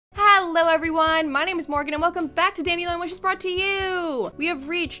Hello everyone, my name is Morgan and welcome back to Dandelion, which is brought to you! We have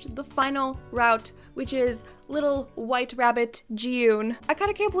reached the final route, which is Little White Rabbit June. I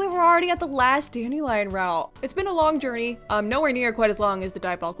kinda can't believe we're already at the last Dandelion route. It's been a long journey, nowhere near quite as long as the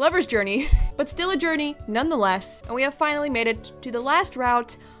Diabolic Lover's journey, but still a journey nonetheless. And we have finally made it to the last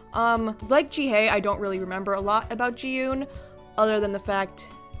route. Like Jihei, I don't really remember a lot about June, other than the fact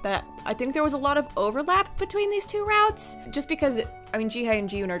that I think there was a lot of overlap between these two routes, just because I mean, Jihei and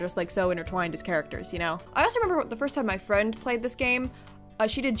June are just like so intertwined as characters, you know? I also remember the first time my friend played this game,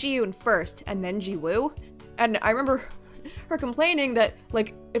 she did Jihun first and then Jiwoo, and I remember her complaining that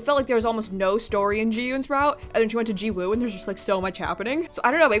like it felt like there was almost no story in Jihun's route, and then she went to Jiwoo and there's just like so much happening. So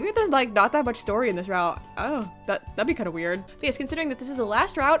I don't know, maybe there's like not that much story in this route. Oh, that'd be kind of weird. But yes, considering that this is the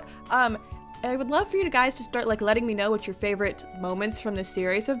last route, I would love for you guys to start like letting me know what your favorite moments from this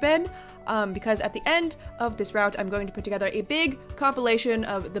series have been, because at the end of this route, I'm going to put together a big compilation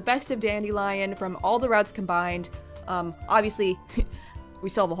of the best of Dandelion from all the routes combined. Obviously, we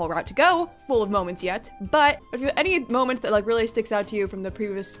still have a whole route to go, full of moments yet, but if you have any moment that like really sticks out to you from the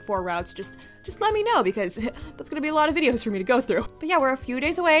previous 4 routes, just let me know, because that's gonna be a lot of videos for me to go through. But yeah, we're a few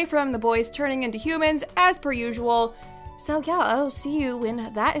days away from the boys turning into humans, as per usual. So yeah, I'll see you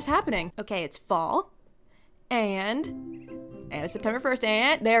when that is happening. Okay, it's fall, and it's September 1st,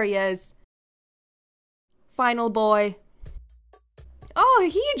 and there he is. Final boy.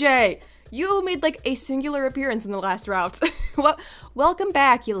 Oh, Heejay! You made like a singular appearance in the last route. Well, welcome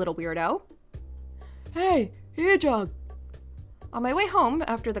back, you little weirdo. Hey, Heejay. On my way home,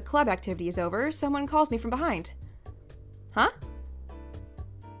 after the club activity is over, someone calls me from behind. Huh?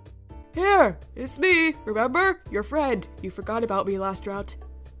 Here, it's me, remember? Your friend. You forgot about me last route.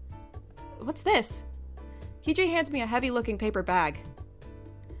 What's this? Heejay hands me a heavy-looking paper bag.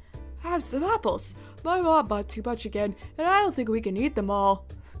 Have some apples. My mom bought too much again, and I don't think we can eat them all.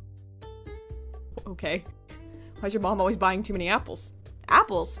 Okay. Why's your mom always buying too many apples?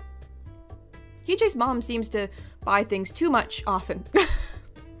 Apples? Heejay's mom seems to buy things too much often.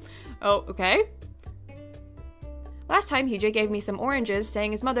 Oh, okay. Last time, Heejay gave me some oranges,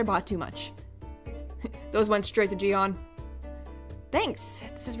 saying his mother bought too much. Those went straight to Jiyeon. Thanks,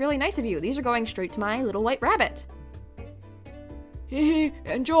 this is really nice of you. These are going straight to my little white rabbit. Hee,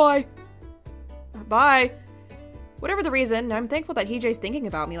 enjoy. Bye. Whatever the reason, I'm thankful that Heejay's thinking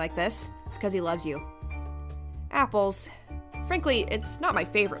about me like this. It's because he loves you. Apples. Frankly, it's not my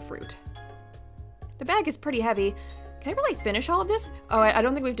favorite fruit. The bag is pretty heavy. Can I really finish all of this? Oh, I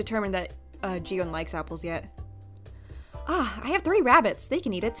don't think we've determined that Jiyeon likes apples yet. Ah, I have 3 rabbits. They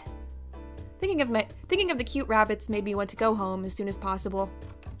can eat it. Thinking of the cute rabbits made me want to go home as soon as possible.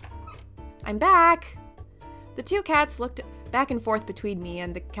 I'm back! The 2 cats looked back and forth between me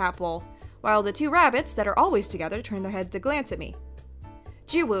and the cat bowl, while the 2 rabbits that are always together turned their heads to glance at me.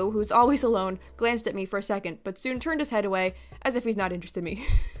 Jiwoo, who's always alone, glanced at me for a second, but soon turned his head away, as if he's not interested in me.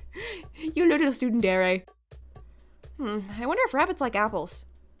 You little tsundere. I wonder if rabbits like apples.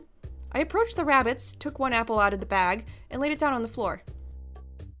 I approached the rabbits, took 1 apple out of the bag, and laid it down on the floor.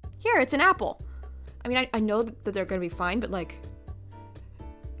 Here, it's an apple. I mean, I know that they're gonna be fine, but like...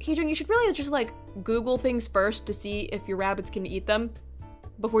 Heejun, you should really just like Google things first to see if your rabbits can eat them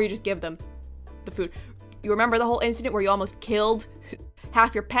before you just give them the food. You remember the whole incident where you almost killed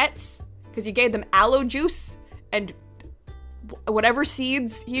half your pets because you gave them aloe juice and whatever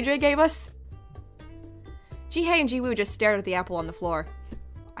seeds Heejay gave us? Jihei and Jiwoo just stared at the apple on the floor.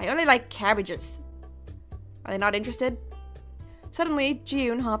 I only like cabbages. Are they not interested? Suddenly,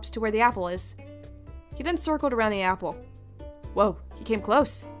 Jihun hops to where the apple is. He then circled around the apple. Whoa, he came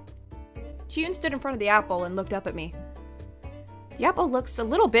close. Jihun stood in front of the apple and looked up at me. The apple looks a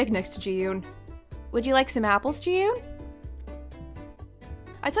little big next to Jihun. Would you like some apples, Jihun?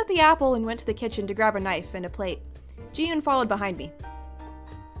 I took the apple and went to the kitchen to grab a knife and a plate. Jihun followed behind me.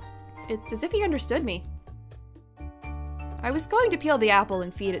 It's as if he understood me. I was going to peel the apple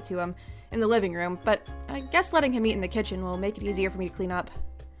and feed it to him in the living room, but I guess letting him eat in the kitchen will make it easier for me to clean up.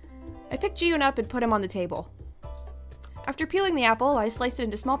 I picked Jihun up and put him on the table. After peeling the apple, I sliced it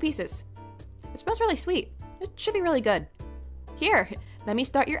into small pieces. It smells really sweet. It should be really good. Here, let me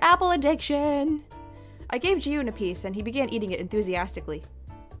start your apple addiction. I gave Jihun a piece and he began eating it enthusiastically.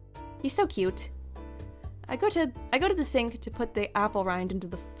 He's so cute. I go to the sink to put the apple rind into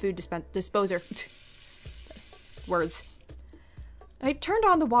the food disposer. Words. I turned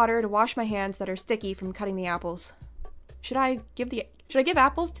on the water to wash my hands that are sticky from cutting the apples. Should I give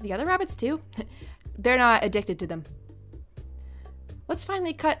apples to the other rabbits too? They're not addicted to them. Let's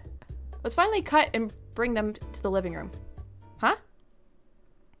finally cut and bring them to the living room. Huh?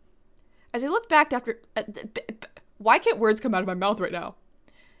 As I looked back after... why can't words come out of my mouth right now?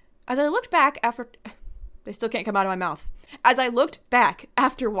 As I looked back after... They still can't come out of my mouth. As I looked back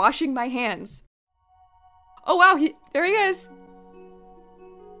after washing my hands. Oh wow, there he is.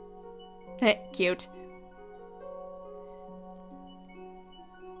 Cute.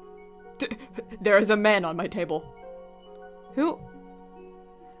 There is a man on my table. Who?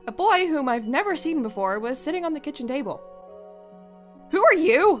 A boy whom I've never seen before was sitting on the kitchen table. Who are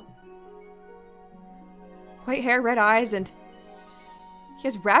you? White hair, red eyes, and... He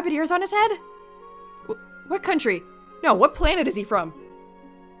has rabbit ears on his head? What country? No, what planet is he from?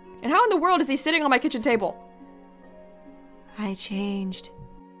 And how in the world is he sitting on my kitchen table? I changed.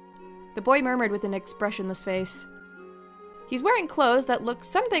 The boy murmured with an expressionless face. He's wearing clothes that look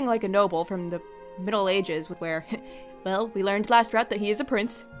something like a noble from the Middle Ages would wear. Well, we learned last route that he is a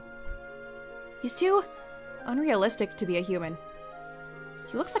prince. He's too unrealistic to be a human.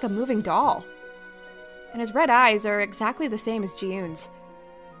 He looks like a moving doll. And his red eyes are exactly the same as Ji-yoon's.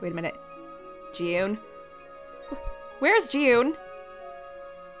 Wait a minute. Ji-yoon? Where's Ji-yoon?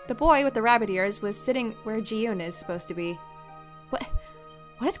 The boy with the rabbit ears was sitting where Ji-yoon is supposed to be.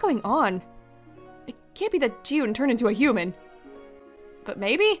 What is going on? It can't be that Ji-yoon turned into a human. But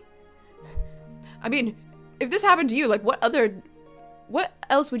maybe? I mean, if this happened to you, like what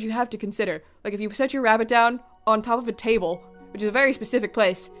else would you have to consider? Like if you set your rabbit down on top of a table, which is a very specific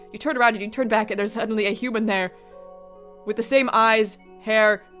place, you turn around and you turn back and there's suddenly a human there with the same eyes,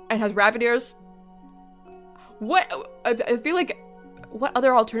 hair, and has rabbit ears. What? I feel like, what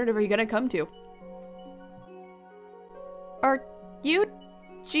other alternative are you gonna come to? Are you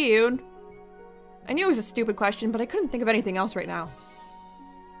Ji-yoon? I knew it was a stupid question, but I couldn't think of anything else right now.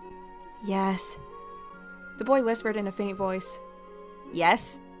 Yes. The boy whispered in a faint voice.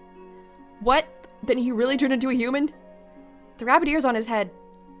 Yes? What? Then he really turned into a human? The rabbit ears on his head,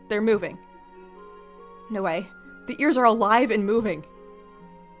 they're moving. No way. The ears are alive and moving.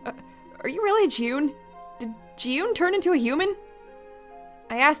 Are you really Ji-yoon? Did Ji-yoon turn into a human?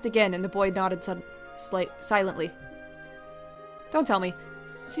 I asked again, and the boy nodded silently. Don't tell me.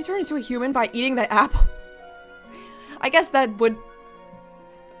 Did he turn into a human by eating that apple? I guess that would...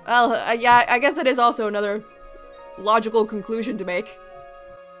 Well, yeah, I guess that is also another logical conclusion to make.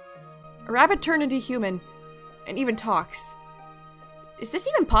 A rabbit turned into human, and even talks. Is this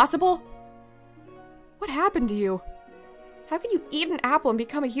even possible? What happened to you? How can you eat an apple and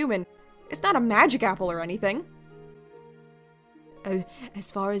become a human? It's not a magic apple or anything.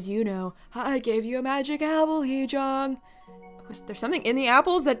 As far as you know, I gave you a magic apple, Hee-jung. Was there something in the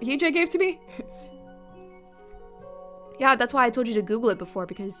apples that Hee-jae gave to me? Yeah, that's why I told you to Google it before,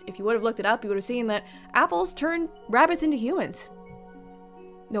 because if you would have looked it up, you would have seen that apples turn rabbits into humans.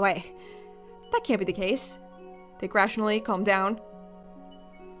 No way. That can't be the case. Think rationally, calm down.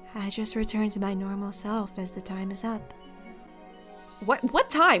 I just returned to my normal self as the time is up. What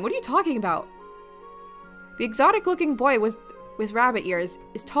time? What are you talking about? The exotic-looking boy with rabbit ears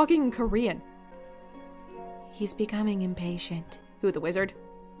is talking in Korean. He's becoming impatient. Who, the wizard?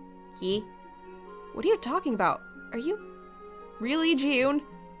 He? What are you talking about? Are you really Ji-yoon?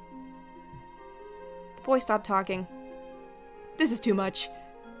 The boy stopped talking. This is too much.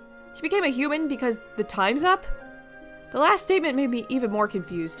 He became a human because the time's up? The last statement made me even more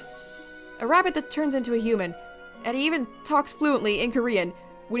confused. A rabbit that turns into a human, and he even talks fluently in Korean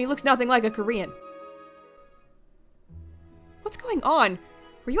when he looks nothing like a Korean. What's going on?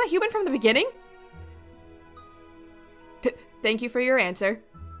 Were you a human from the beginning? Thank you for your answer.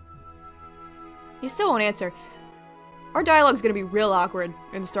 He still won't answer. Our dialogue's gonna be real awkward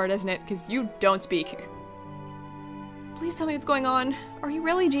in the start, isn't it? Because you don't speak. Please tell me what's going on. Are you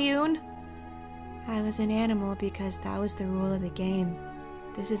really Ji-yoon? I was an animal because that was the rule of the game.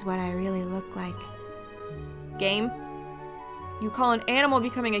 This is what I really look like. Game? You call an animal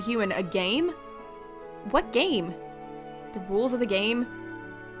becoming a human a game? What game? The rules of the game?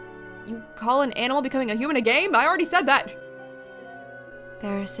 You call an animal becoming a human a game? I already said that!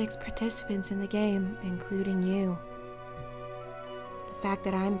 There are 6 participants in the game, including you. The fact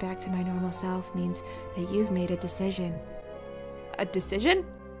that I'm back to my normal self means that you've made a decision. A decision?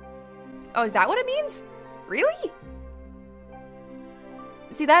 Oh, is that what it means? Really?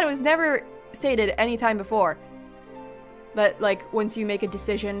 See, that was never stated any time before. But, like, once you make a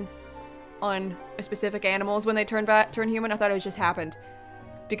decision on a specific animals when they turn human, I thought it just happened.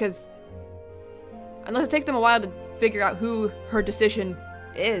 Because, unless it takes them a while to figure out who her decision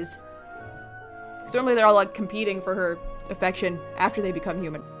is. Because normally they're all, like, competing for her affection after they become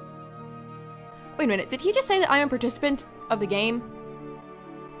human. Wait a minute, did he just say that I am a participant of the game?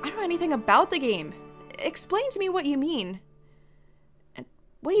 I don't know anything about the game. Explain to me what you mean. And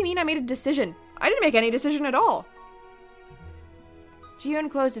what do you mean I made a decision? I didn't make any decision at all.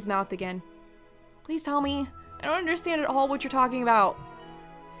 Ji-yoon closed his mouth again. Please tell me. I don't understand at all what you're talking about.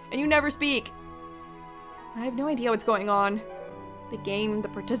 And you never speak. I have no idea what's going on. The game, the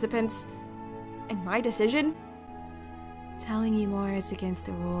participants, and my decision? Telling you more is against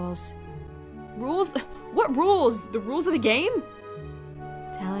the rules. Rules? What rules? The rules of the game?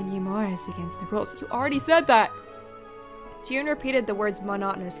 Telling you more is against the rules. You already said that! Ji-yoon repeated the words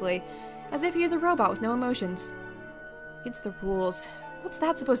monotonously, as if he is a robot with no emotions. Against the rules. What's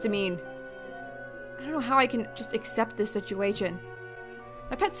that supposed to mean? I don't know how I can just accept this situation.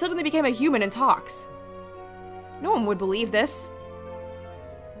 My pet suddenly became a human and talks. No one would believe this.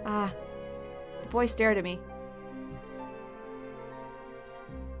 The boy stared at me.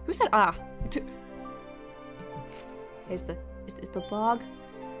 Who said Is the blog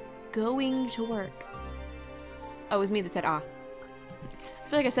going to work? Oh, it was me that said I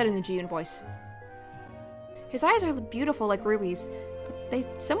feel like I said it in the Ji-yoon voice. His eyes are beautiful like rubies, but they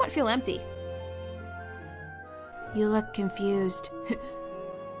somewhat feel empty. You look confused.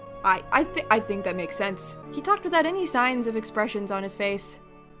 I think that makes sense. He talked without any signs of expressions on his face.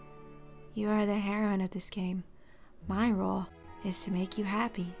 You are the heroine of this game. My role is to make you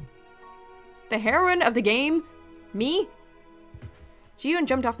happy. The heroine of the game? Me? Ji-yoon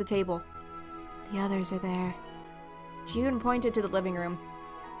jumped off the table. The others are there. Ji-yoon pointed to the living room.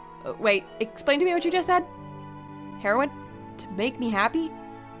 Wait, explain to me what you just said? Heroine? To make me happy?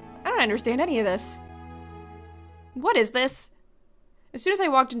 I don't understand any of this. What is this? As soon as I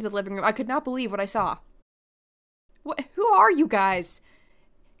walked into the living room, I could not believe what I saw. Who are you guys?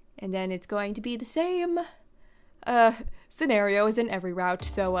 And then it's going to be the same, scenario as in every route,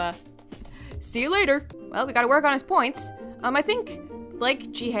 so, see you later. Well, we gotta work on his points. I think,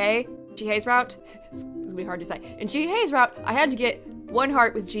 like Ji-hae's route, it's gonna be hard to say. In Ji-hae's route, I had to get 1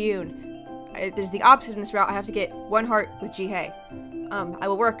 heart with Ji-yoon. There's the opposite in this route, I have to get 1 heart with Ji-hae. I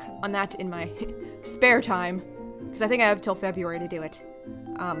will work on that in my spare time. Because I think I have till February to do it.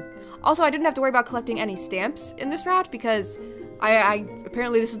 Also, I didn't have to worry about collecting any stamps in this route because I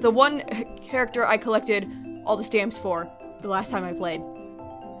apparently this is the one character I collected all the stamps for the last time I played.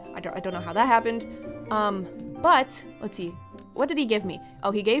 I don't know how that happened. But let's see. What did he give me?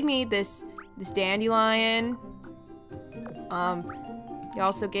 Oh, he gave me this dandelion. He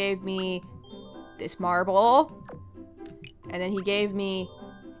also gave me this marble. And then he gave me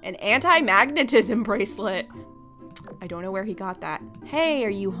an anti-magnetism bracelet. I don't know where he got that. Hey, are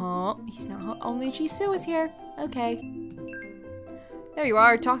you home? He's not home. Only Jisoo is here. Okay. There you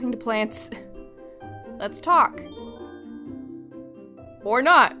are, talking to plants. Let's talk. Or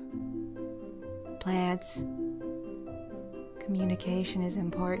not. Plants. Communication is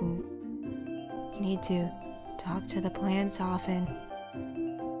important. You need to talk to the plants often.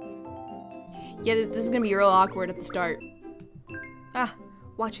 Yeah, this is gonna be real awkward at the start.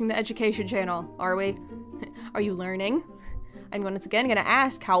 Watching the education channel, are we? Are you learning? I'm once again gonna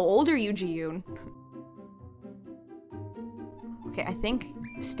ask, how old are you, Ji-yoon? Okay, I think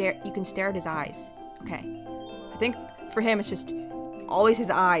you can stare at his eyes. Okay. I think for him it's just always his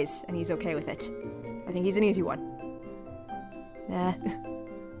eyes, and he's okay with it. I think he's an easy one.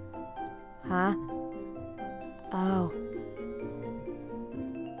 Huh? Oh.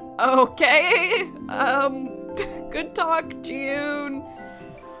 Okay. Good talk, Ji-yoon.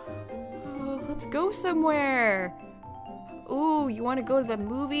 Let's go somewhere. Ooh, you want to go to the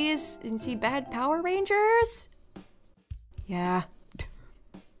movies and see bad Power Rangers? Yeah.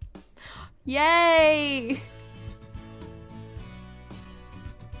 Yay!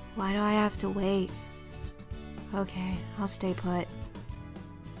 Why do I have to wait? Okay, I'll stay put.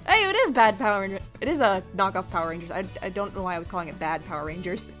 Hey, it is bad Power Rangers. It is a knockoff Power Rangers. I don't know why I was calling it bad Power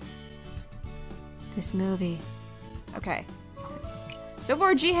Rangers. This movie. Okay. So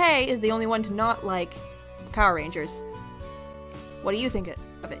far, Ji-hae is the only one to not like Power Rangers. What do you think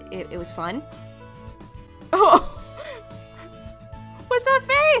of it? It was fun? Oh! What's that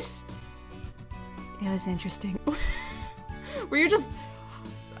face? It was interesting. Were you just...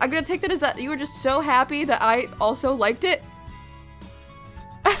 I'm gonna take that as that you were just so happy that I also liked it?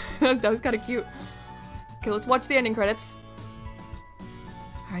 That was kind of cute. Okay, let's watch the ending credits.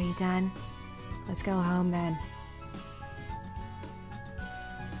 Are you done? Let's go home then.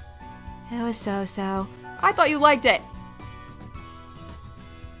 It was so-so. I thought you liked it!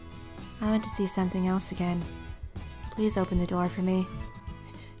 I want to see something else again. Please open the door for me.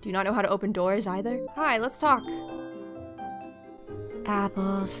 Do you not know how to open doors either? Hi, let's talk.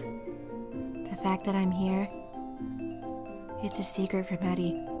 Apples. The fact that I'm here. It's a secret from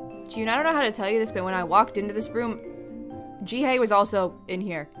Eddie. June, I don't know how to tell you this, but when I walked into this room, Ji-hae was also in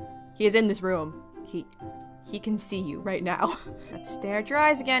here. He is in this room. He can see you right now. Let's stare at your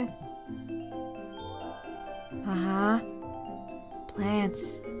eyes again. Uh-huh.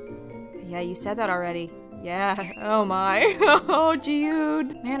 Plants. Yeah, you said that already. Yeah. Oh my. Oh,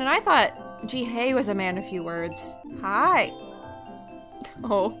 Ji-yoon. Man, and I thought Ji-hae was a man of few words. Hi.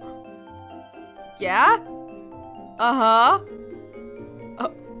 Oh. Yeah? Uh-huh.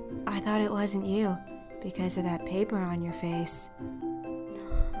 Oh. I thought it wasn't you because of that paper on your face.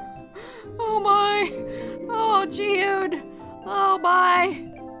 Oh my. Oh, Ji-yoon. Oh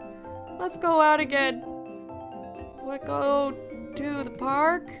my. Let's go out again. Let's go to the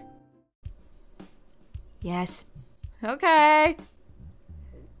park? Yes. Okay.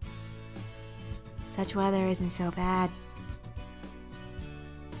 Such weather isn't so bad.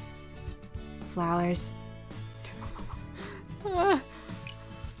 Flowers.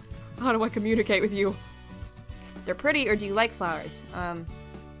 How do I communicate with you? They're pretty, or do you like flowers?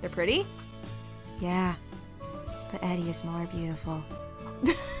 They're pretty? Yeah. But Eddie is more beautiful.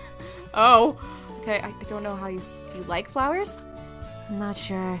 Oh. Okay, I don't know how you... Do you like flowers? I'm not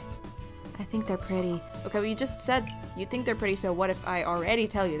sure. I think they're pretty. Okay, well you just said you think they're pretty, so what if I already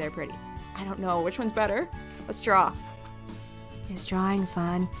tell you they're pretty? I don't know. Which one's better? Let's draw. Is drawing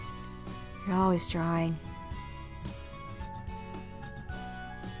fun? You're always drawing.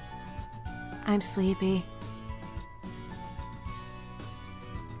 I'm sleepy.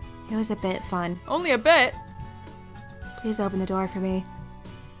 It was a bit fun. Only a bit? Please open the door for me.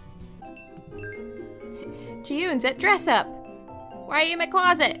 Ji-yoon's at dress up. Why are you in my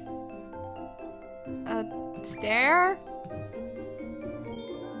closet? Stair?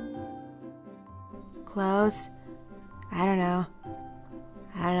 Clothes? I don't know.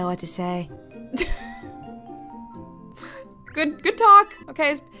 I don't know what to say. Good talk.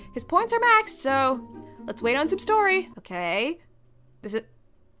 Okay, his points are maxed, so let's wait on some story. Okay. Is it?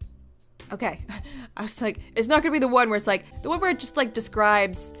 Okay. I was like, it's not gonna be the one where it's like, the one where it just like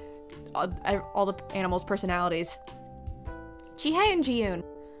describes all the animals' personalities. Ji-hae and Ji-yoon.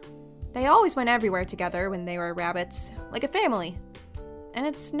 They always went everywhere together when they were rabbits, like a family. And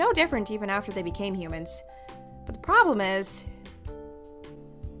it's no different even after they became humans. But the problem is...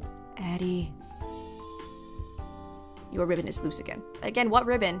 Eddie. Your ribbon is loose again. Again, what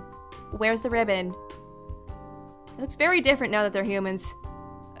ribbon? Where's the ribbon? It looks very different now that they're humans.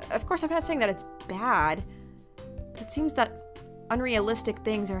 Of course, I'm not saying that it's bad. But it seems that unrealistic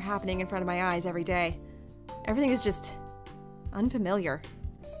things are happening in front of my eyes every day. Everything is just unfamiliar.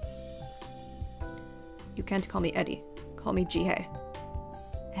 You can't call me Eddie. Call me Ji-hae.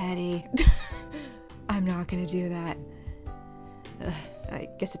 Eddie. I'm not gonna do that. I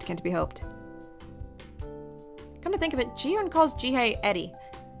guess it can't be hoped. Come to think of it, Ji-yoon calls Ji-hae Eddie.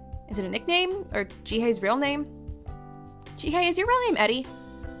 Is it a nickname? Or Ji-hae's real name? Ji-hae, is your real name Eddie?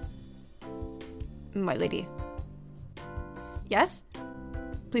 My lady. Yes?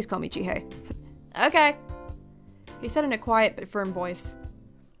 Please call me Ji-hae. Okay. He said in a quiet but firm voice.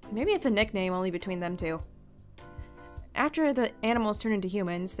 Maybe it's a nickname only between them two. After the animals turn into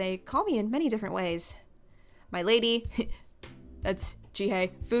humans, they call me in many different ways. My lady. That's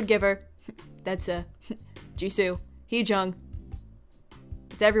Ji-hae. Food giver. That's Jisoo. Hee-jung.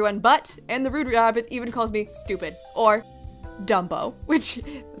 It's everyone but, and the rude rabbit even calls me stupid. Or Dumbo, which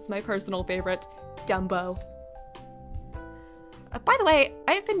is my personal favorite. Dumbo. By the way,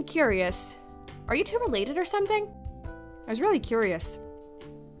 I've been curious. Are you two related or something? I was really curious.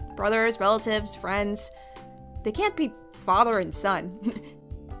 Brothers, relatives, friends. They can't be father and son.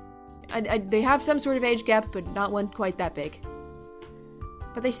 They have some sort of age gap, but not one quite that big.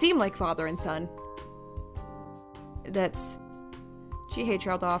 But they seem like father and son. That's... Ji-hae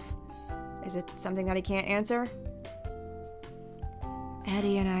trailed off. Is it something that he can't answer?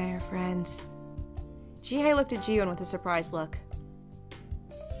 Eddie and I are friends. Ji-hae looked at Ji-yoon with a surprised look.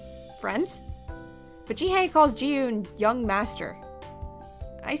 Friends? But Ji-hae calls Ji-yoon young master.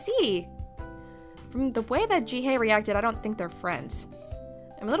 I see. From the way that Ji-hae reacted, I don't think they're friends.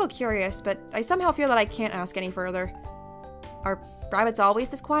 I'm a little curious, but I somehow feel that I can't ask any further. Are rabbits always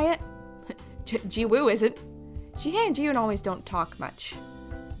this quiet? Ji-woo isn't. Ji-hae and Ji-yoon always don't talk much.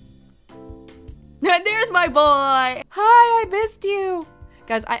 There's my boy! Hi, I missed you!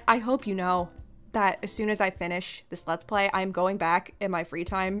 Guys, I hope you know that as soon as I finish this Let's Play, I'm going back in my free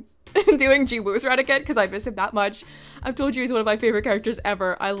time doing Ji-woo's run again because I miss him that much. I've told you he's one of my favorite characters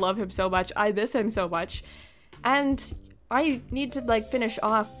ever. I love him so much. I miss him so much. And I need to like finish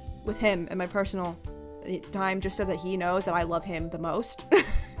off with him in my personal time just so that he knows that I love him the most.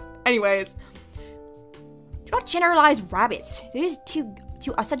 Anyways. Do not generalize rabbits. They're just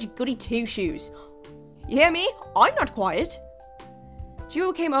such goody two-shoes. You hear me? I'm not quiet.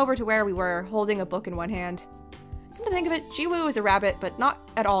 Jewel came over to where we were, holding a book in one hand. to think of it, Jiwoo is a rabbit, but not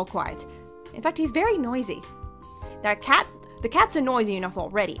at all quiet. In fact, he's very noisy. The cats are noisy enough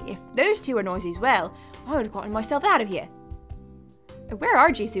already. If those two are noisy as well, I would have gotten myself out of here. Where are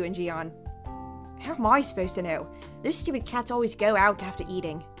Jisoo and Jiyeon? How am I supposed to know? Those stupid cats always go out after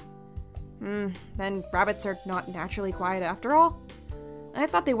eating. Then rabbits are not naturally quiet after all? I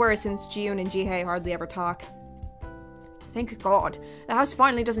thought they were, since Jiyoon and Jihae hardly ever talk. Thank God, the house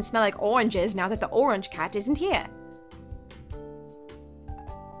finally doesn't smell like oranges now that the orange cat isn't here.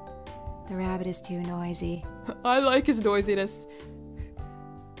 The rabbit is too noisy. I like his noisiness.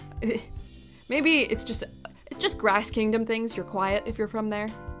 Maybe it's just Grass Kingdom things. You're quiet if you're from there.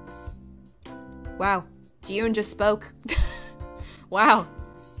 Wow, Jiyoon just spoke. Wow,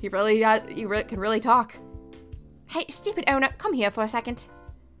 he can really talk. Hey, stupid owner, come here for a second.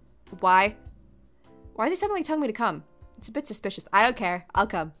 Why? Why is he suddenly telling me to come? It's a bit suspicious. I don't care. I'll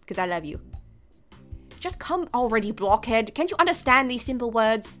come, because I love you. Just come already, blockhead. Can't you understand these simple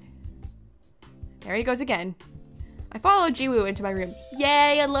words? There he goes again. I followed Jiwoo into my room.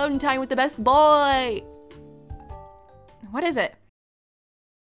 Yay, alone time with the best boy! What is it?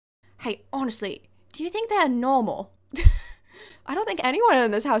 Hey, honestly, do you think they're normal? I don't think anyone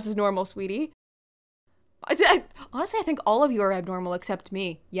in this house is normal, sweetie. Honestly, I think all of you are abnormal except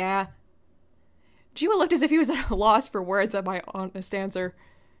me. Yeah. Jiwoo looked as if he was at a loss for words at my honest answer.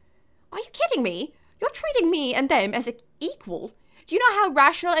 Are you kidding me? You're treating me and them as an equal. Do you know how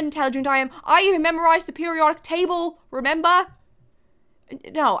rational and intelligent I am? I even memorized the periodic table, remember?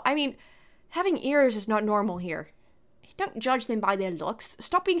 No, I mean, having ears is not normal here. Don't judge them by their looks.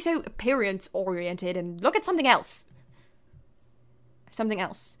 Stop being so appearance-oriented and look at something else. Something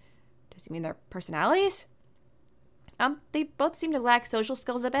else. Does he mean their personalities? They both seem to lack social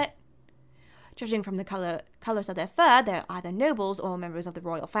skills a bit. Judging from the colors of their fur, they're either nobles or members of the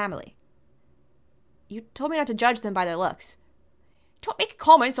royal family. You told me not to judge them by their looks. Don't make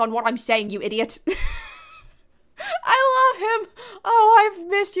comments on what I'm saying, you idiot. I love him. Oh, I've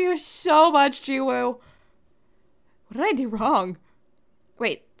missed you so much, Jiwoo. What did I do wrong?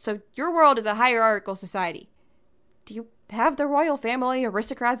 Wait, so your world is a hierarchical society. Do you have the royal family,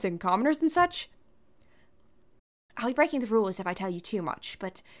 aristocrats, and commoners and such? I'll be breaking the rules if I tell you too much,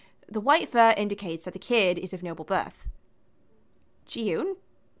 but the white fur indicates that the kid is of noble birth. Jiyoon?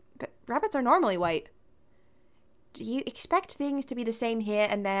 But rabbits are normally white. Do you expect things to be the same here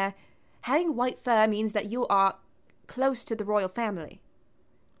and there? Having white fur means that you are close to the royal family.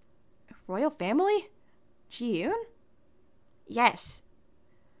 Royal family? Jiyoon? Yes.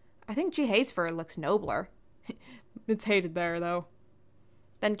 I think Jihae's fur looks nobler. It's hated there, though.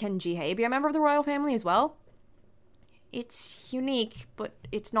 Then can Jihae be a member of the royal family as well? It's unique, but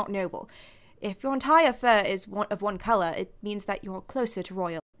it's not noble. If your entire fur is of one color, it means that you're closer to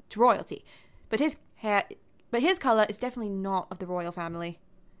royalty. But his color is definitely not of the royal family.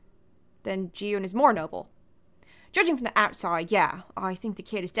 Then Jiyoon is more noble. Judging from the outside, yeah, I think the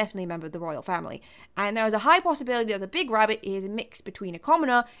kid is definitely a member of the royal family. And there is a high possibility that the big rabbit is a mix between a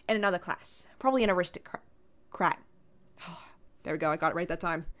commoner and another class. Probably an aristocrat. There we go, I got it right that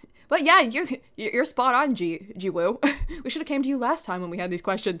time. But yeah, you're spot on, Jiwoo. We should have came to you last time when we had these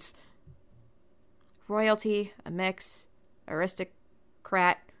questions. Royalty, a mix,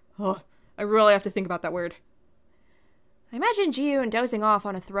 aristocrat. Oh, I really have to think about that word. I imagine Jiyoon dozing off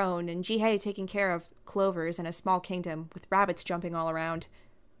on a throne and Jihae taking care of clovers in a small kingdom with rabbits jumping all around.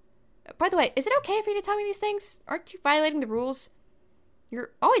 By the way, is it okay for you to tell me these things? Aren't you violating the rules?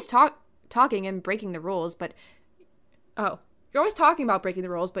 You're always talking and breaking the rules, but... Oh, you're always talking about breaking the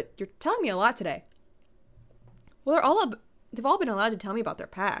rules, but you're telling me a lot today. Well, they've all been allowed to tell me about their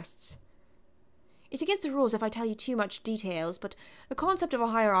pasts. It's against the rules if I tell you too much details, but the concept of a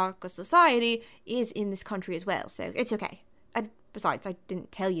hierarchical society is in this country as well, so it's okay. And besides, I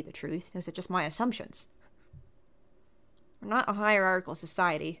didn't tell you the truth. Those are just my assumptions. We're not a hierarchical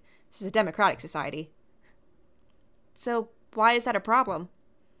society. This is a democratic society. So, why is that a problem?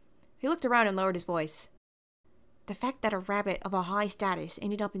 He looked around and lowered his voice. The fact that a rabbit of a high status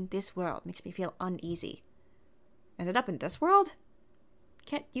ended up in this world makes me feel uneasy. Ended up in this world?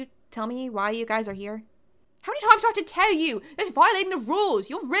 Can't you tell me why you guys are here? How many times do I have to tell you? That's violating the rules.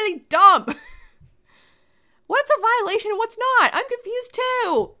 You're really dumb. What's a violation and what's not? I'm confused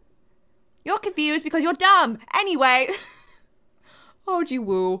too. You're confused because you're dumb. Anyway. Oh,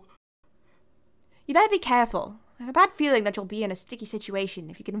 Jiwoo. You better be careful. I have a bad feeling that you'll be in a sticky situation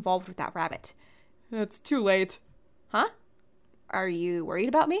if you get involved with that rabbit. It's too late. Huh? Are you worried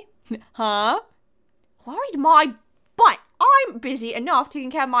about me? Huh? Worried my butt. I'm busy enough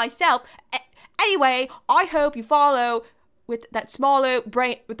taking care of myself. Anyway, I hope you follow with that small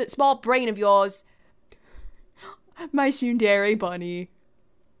brain of yours. My tsundere bunny.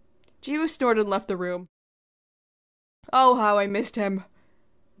 Jiwoo snorted and left the room. Oh, how I missed him.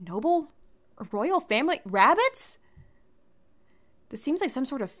 Noble? A royal family? Rabbits? This seems like some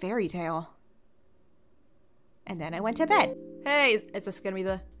sort of fairy tale. And then I went to bed. Hey, is this gonna be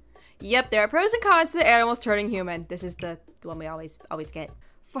the... Yep, there are pros and cons to the animals turning human. This is the one we always get.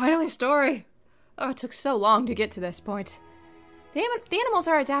 Finally, a story. Oh, it took so long to get to this point. The animals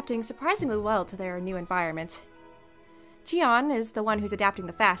are adapting surprisingly well to their new environment. Jian is the one who's adapting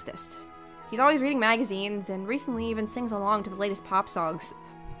the fastest. He's always reading magazines and recently even sings along to the latest pop songs.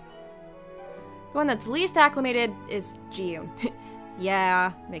 The one that's least acclimated is Jiyoon.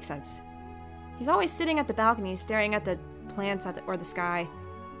 Yeah, makes sense. He's always sitting at the balcony staring at the plants or the sky.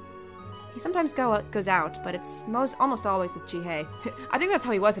 He sometimes goes out, but it's almost always with Jihei. I think that's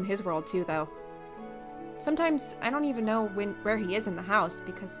how he was in his world too, though. Sometimes I don't even know where he is in the house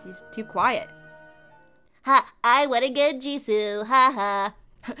because he's too quiet. Ha! I won again, Jisoo. Ha ha.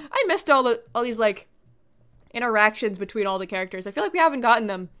 I missed all these like interactions between all the characters. I feel like we haven't gotten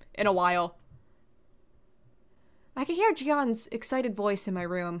them in a while. I could hear Jian's excited voice in my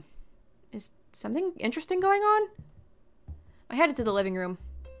room. Is something interesting going on? I headed to the living room.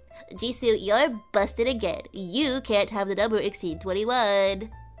 Jisoo, you're busted again. You can't have the number exceed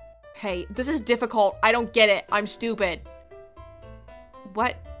 21. Hey, this is difficult. I don't get it. I'm stupid.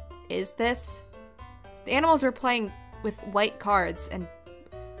 What is this? The animals were playing with white cards and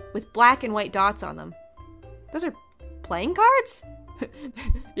with black and white dots on them. Those are playing cards?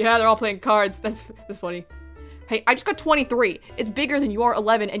 Yeah, they're all playing cards. That's funny. Hey, I just got 23. It's bigger than your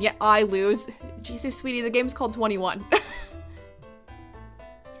 11 and yet I lose. Jesus, sweetie, the game's called 21.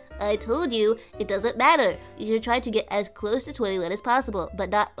 I told you, it doesn't matter. You should try to get as close to 21 as possible, but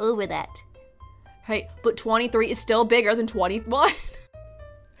not over that. Hey, but 23 is still bigger than 21.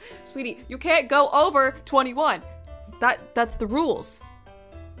 Sweetie, you can't go over 21. That's the rules.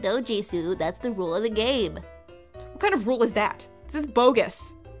 No, Jisoo, that's the rule of the game. What kind of rule is that? This is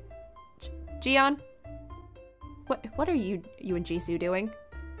bogus. Jian? What are you and Jisoo doing?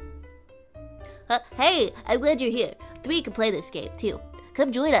 Hey, I'm glad you're here. 3 can play this game, too.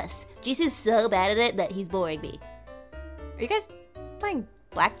 Come join us. Jisoo's so bad at it that he's boring me. Are you guys playing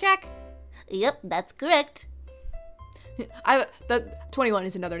blackjack? Yep, that's correct. The 21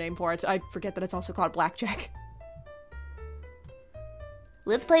 is another name for it. I forget that it's also called blackjack.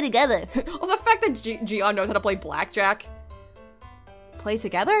 Let's play together. Also, the fact that Jian knows how to play blackjack. Play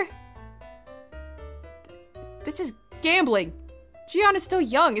together? This is gambling. Jian is still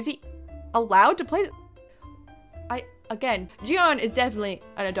young. Is he allowed to play? Again, Jian is definitely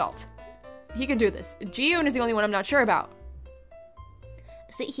an adult. He can do this. Jiyoon is the only one I'm not sure about.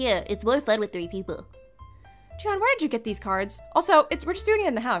 Sit here. It's more fun with 3 people. Jian, where did you get these cards? Also, we're just doing it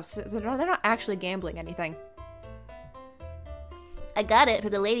in the house. So they're not actually gambling anything. I got it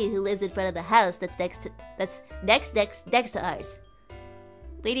from the lady who lives in front of the house that's next to ours.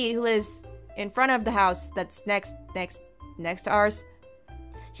 Lady who lives in front of the house that's next to ours?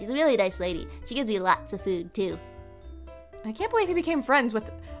 She's a really nice lady. She gives me lots of food, too. I can't believe he became friends with...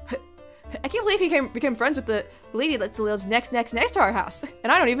 I can't believe he became friends with the lady that lives next to our house.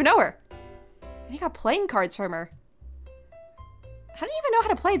 And I don't even know her. And he got playing cards from her. How do you even know how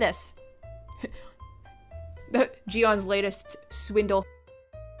to play this? Jian's latest swindle.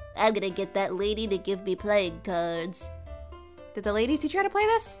 I'm gonna get that lady to give me playing cards. Did the lady teach you how to play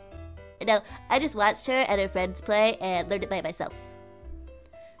this? No, I just watched her and her friends play and learned it by myself.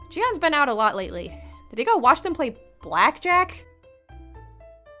 Jian's been out a lot lately. Did he go watch them play blackjack?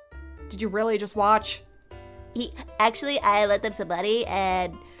 Did you really just watch? Actually, I lent them some money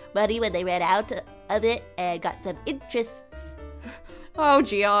when they ran out of it and got some interests. Oh,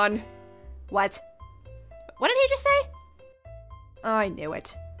 Jian. What? What did he just say? I knew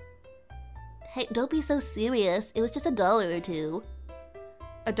it. Hey, don't be so serious. It was just $1 or $2.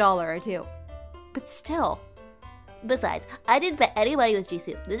 $1 or $2. But still. Besides, I didn't bet any money with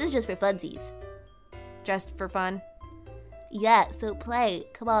Jisoo. This is just for funsies. Just for fun? Yeah, so play.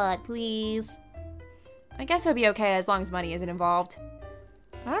 Come on, please. I guess it'll be okay as long as money isn't involved.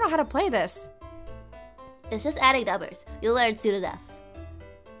 I don't know how to play this. It's just adding numbers. You'll learn soon enough.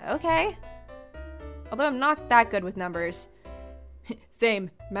 Okay. Although I'm not that good with numbers. Same.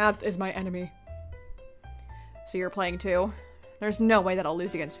 Math is my enemy. So you're playing too? There's no way that I'll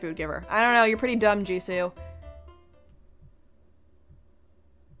lose against Food Giver. I don't know, you're pretty dumb, Jisoo.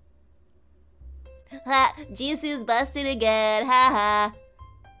 Ha! Jisoo's busted again, ha ha!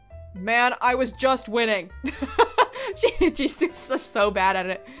 Man, I was just winning! Jisoo's so bad at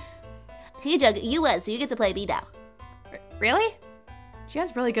it. Hey Jug, you won, so you get to play me now. Really?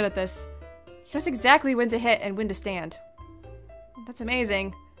 Jian's really good at this. He knows exactly when to hit and when to stand. That's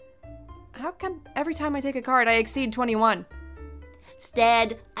amazing. How come every time I take a card, I exceed 21?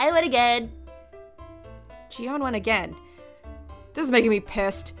 Stand. I win again. Jiyeon won again. This is making me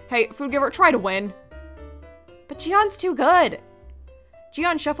pissed. Hey, Food Giver, try to win. But Jiyeon's too good.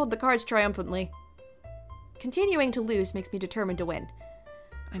 Jiyeon shuffled the cards triumphantly. Continuing to lose makes me determined to win.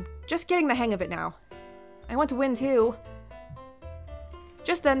 I'm just getting the hang of it now. I want to win too.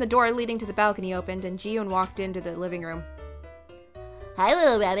 Just then, the door leading to the balcony opened and Jiyeon walked into the living room. Hi,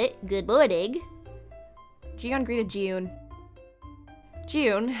 little rabbit. Good morning. Jiyeon greeted Jiyoon.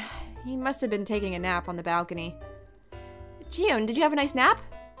 Jiyoon, he must have been taking a nap on the balcony. Jiyoon, did you have a nice nap?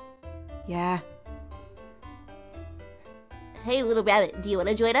 Yeah. Hey, little rabbit. Do you want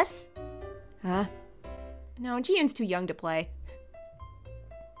to join us? Huh? No, Jiyoon's too young to play.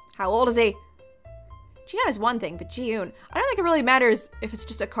 How old is he? Jiyeon is one thing, but Jiyoon, I don't think it really matters if it's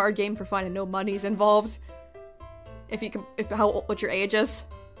just a card game for fun and no money's involved. What your age is.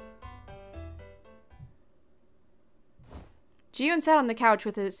 Jiyoon sat on the couch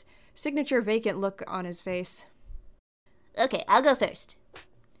with his signature vacant look on his face. Okay, I'll go first.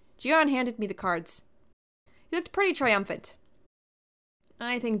 Jiyeon handed me the cards. He looked pretty triumphant.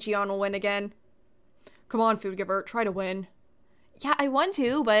 I think Jiyeon will win again. Come on, Food Giver, try to win. Yeah, I won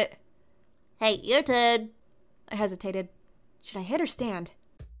too, but... Hey, your turn. I hesitated. Should I hit or stand?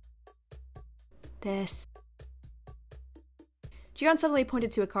 This. Jiyeon suddenly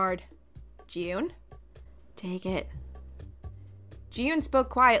pointed to a card. Jiyoon? Take it. Jiyoon spoke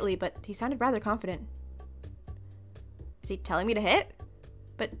quietly, but he sounded rather confident. Is he telling me to hit?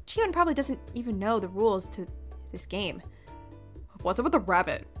 But Jiyeon probably doesn't even know the rules to this game. What's up with the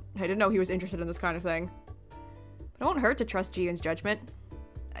rabbit? I didn't know he was interested in this kind of thing. But it won't hurt to trust Jiyoon's judgment.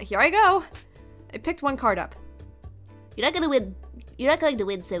 Here I go. I picked one card up. You're not going to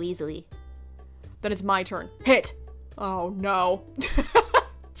win so easily. Then it's my turn. Hit! Oh no.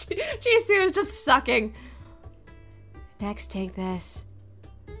 Jisoo is just sucking. Next, take this.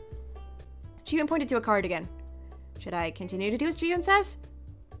 Jiyoon pointed to a card again. Should I continue to do as Jiyoon says?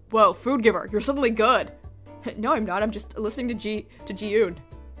 Whoa, Food Giver, you're suddenly good. No, I'm not. I'm just listening to Jiyoon.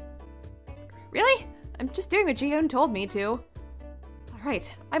 Really? I'm just doing what Jiyoon told me to.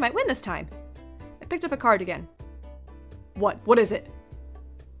 Alright, I might win this time. I picked up a card again. What? What is it?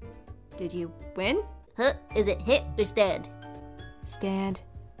 Did you win? Huh? Is it hit or stand? Stand.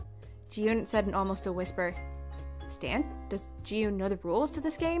 Jiyoon said in almost a whisper. Stand? Does Jiyoon know the rules to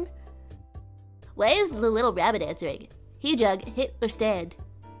this game? Why is the little rabbit answering? Jug, hit or stand?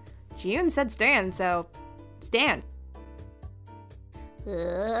 Jiyoon said stand, so... stand.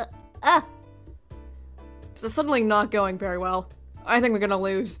 So suddenly not going very well. I think we're gonna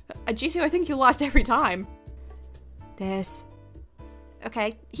lose. Jisoo, I think you lost every time. This.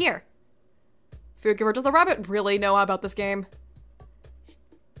 Okay, here. Food Giver, does the rabbit really know about this game?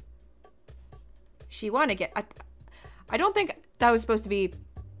 She won again. I don't think that was supposed to be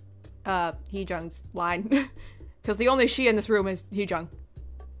Heejung's line. Because the only she in this room is Heejung.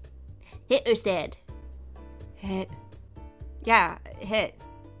 Hit or stand? Hit. Yeah, hit.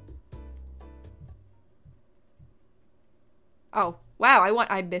 Oh, wow,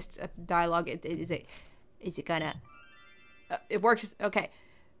 I missed a dialogue. Is it gonna... it worked. Okay.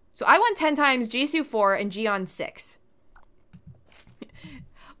 So I won 10 times, Jisoo 4, and Jiyeon 6.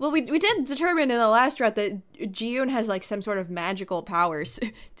 Well, we did determine in the last round that Jiyoon has like some sort of magical powers.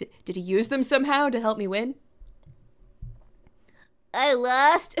 Did he use them somehow to help me win? I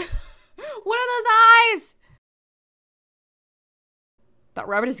lost. What are those eyes? That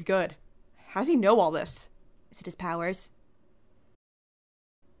rabbit is good. How does he know all this? Is it his powers?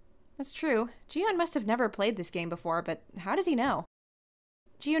 That's true. Jiyeon must have never played this game before, but how does he know?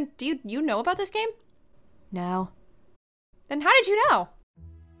 Jiyeon, do you know about this game? No. Then how did you know?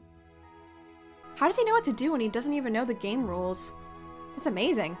 How does he know what to do when he doesn't even know the game rules? That's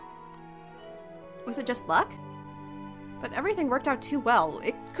amazing. Was it just luck? But everything worked out too well.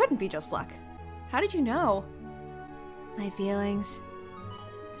 It couldn't be just luck. How did you know? My feelings.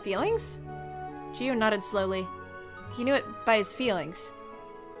 Feelings? Jiyoon nodded slowly. He knew it by his feelings.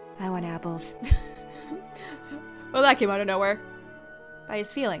 I want apples. Well, that came out of nowhere. By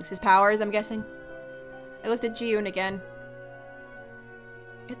his feelings. His powers, I'm guessing. I looked at Jiyoon again.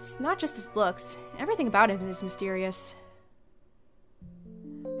 It's not just his looks. Everything about him is mysterious.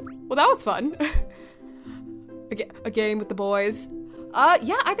 Well, that was fun. A game with the boys.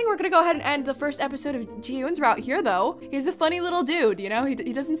 Yeah, I think we're gonna go ahead and end the first episode of Jiyoon's route here, though. He's a funny little dude, you know? He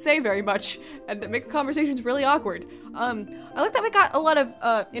doesn't say very much, and it makes conversations really awkward. I like that we got a lot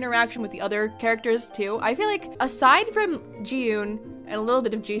of interaction with the other characters, too. I feel like, aside from Jiyoon and a little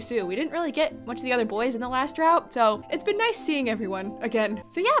bit of Jisoo. We didn't really get much of the other boys in the last route, so it's been nice seeing everyone again.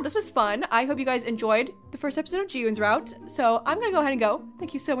 So yeah, this was fun. I hope you guys enjoyed the first episode of Jiyoon's route. So I'm gonna go ahead and go.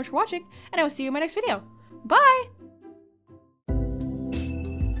 Thank you so much for watching, and I will see you in my next video. Bye!